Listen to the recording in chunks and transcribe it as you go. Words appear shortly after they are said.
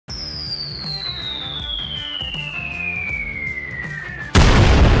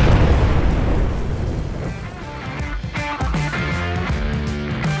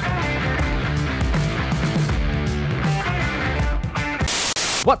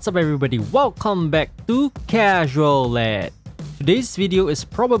What's up everybody, welcome back to Casual Lad. Today's video is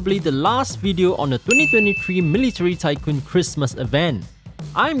probably the last video on the 2023 Military Tycoon Christmas event.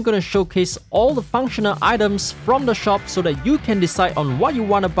 I'm gonna showcase all the functional items from the shop so that you can decide on what you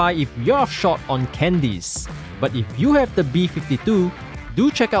wanna buy if you're short on candies. But if you have the B52,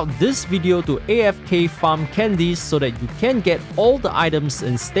 do check out this video to AFK farm candies so that you can get all the items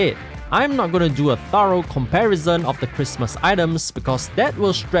instead. I'm not gonna do a thorough comparison of the Christmas items because that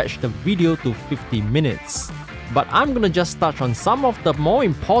will stretch the video to 50 minutes. But I'm gonna just touch on some of the more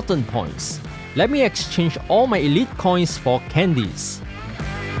important points. Let me exchange all my elite coins for candies.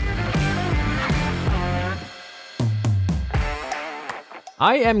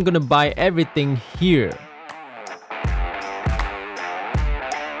 I am gonna buy everything here.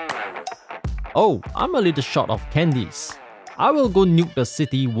 Oh, I'm a little short of candies. I will go nuke the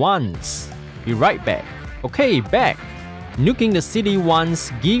city once. Be right back. Okay, back. Nuking the city once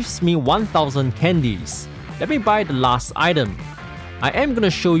gives me 1000 candies. Let me buy the last item. I am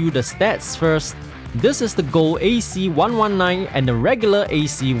gonna show you the stats first. This is the gold AC119 and the regular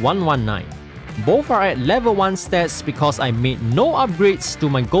AC119. Both are at level 1 stats because I made no upgrades to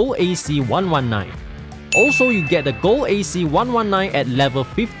my gold AC119. Also, you get the gold AC119 at level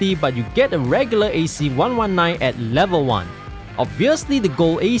 50, but you get the regular AC119 at level 1. Obviously, the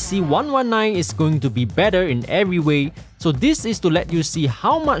gold AC119 is going to be better in every way, so this is to let you see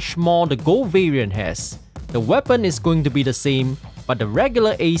how much more the gold variant has. The weapon is going to be the same, but the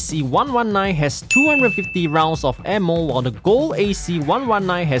regular AC119 has 250 rounds of ammo while the gold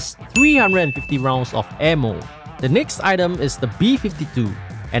AC119 has 350 rounds of ammo. The next item is the B52,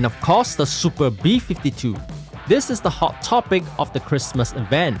 and of course the Super B52. This is the hot topic of the Christmas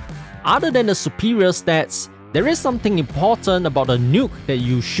event. Other than the superior stats, there is something important about the nuke that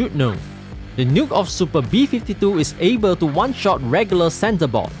you should know. The nuke of Super B52 is able to one-shot regular center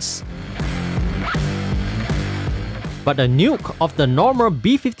bots. But the nuke of the normal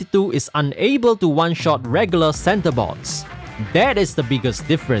B52 is unable to one-shot regular center bots. That is the biggest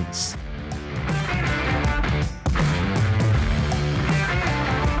difference.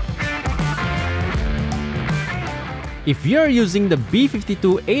 If you're using the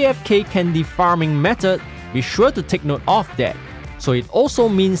B52 AFK candy farming method, be sure to take note of that. So it also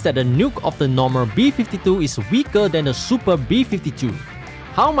means that the nuke of the normal B52 is weaker than the Super B52.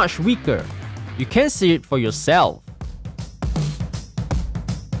 How much weaker? You can see it for yourself.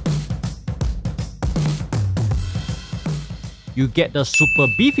 You get the Super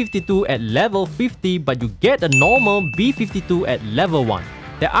B52 at level 50, but you get the normal B52 at level 1.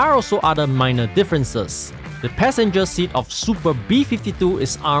 There are also other minor differences. The passenger seat of Super B52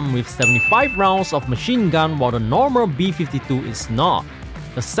 is armed with 75 rounds of machine gun while the normal B52 is not.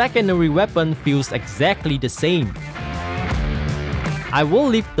 The secondary weapon feels exactly the same. I will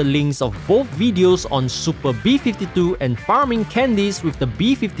leave the links of both videos on Super B52 and farming candies with the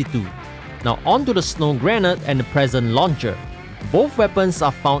B52. Now on to the snow grenade and the present launcher. Both weapons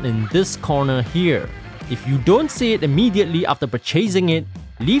are found in this corner here. If you don't see it immediately after purchasing it,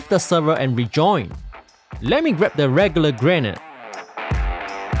 leave the server and rejoin. Let me grab the regular grenade.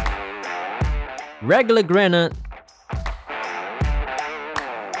 Regular grenade.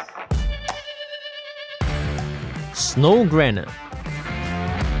 Snow grenade.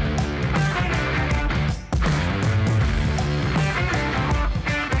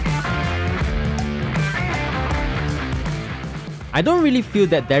 I don't really feel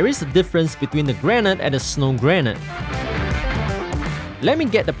that there is a difference between the grenade and the snow grenade. Let me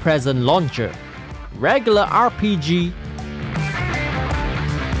get the present launcher. Regular RPG,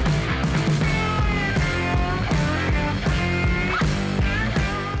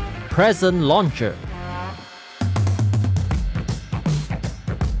 present launcher.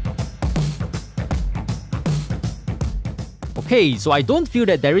 Okay, so I don't feel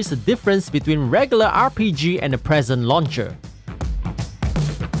that there is a difference between regular RPG and the present launcher.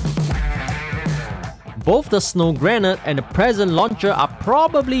 Both the snow grenade and the present launcher are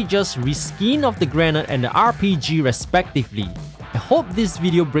probably just reskin of the grenade and the RPG respectively. I hope this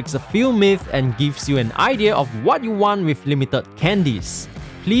video breaks a few myths and gives you an idea of what you want with limited candies.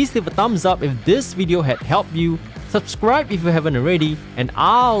 Please leave a thumbs up if this video had helped you, subscribe if you haven't already, and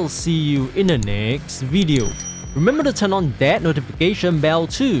I'll see you in the next video. Remember to turn on that notification bell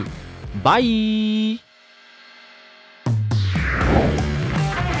too. Bye!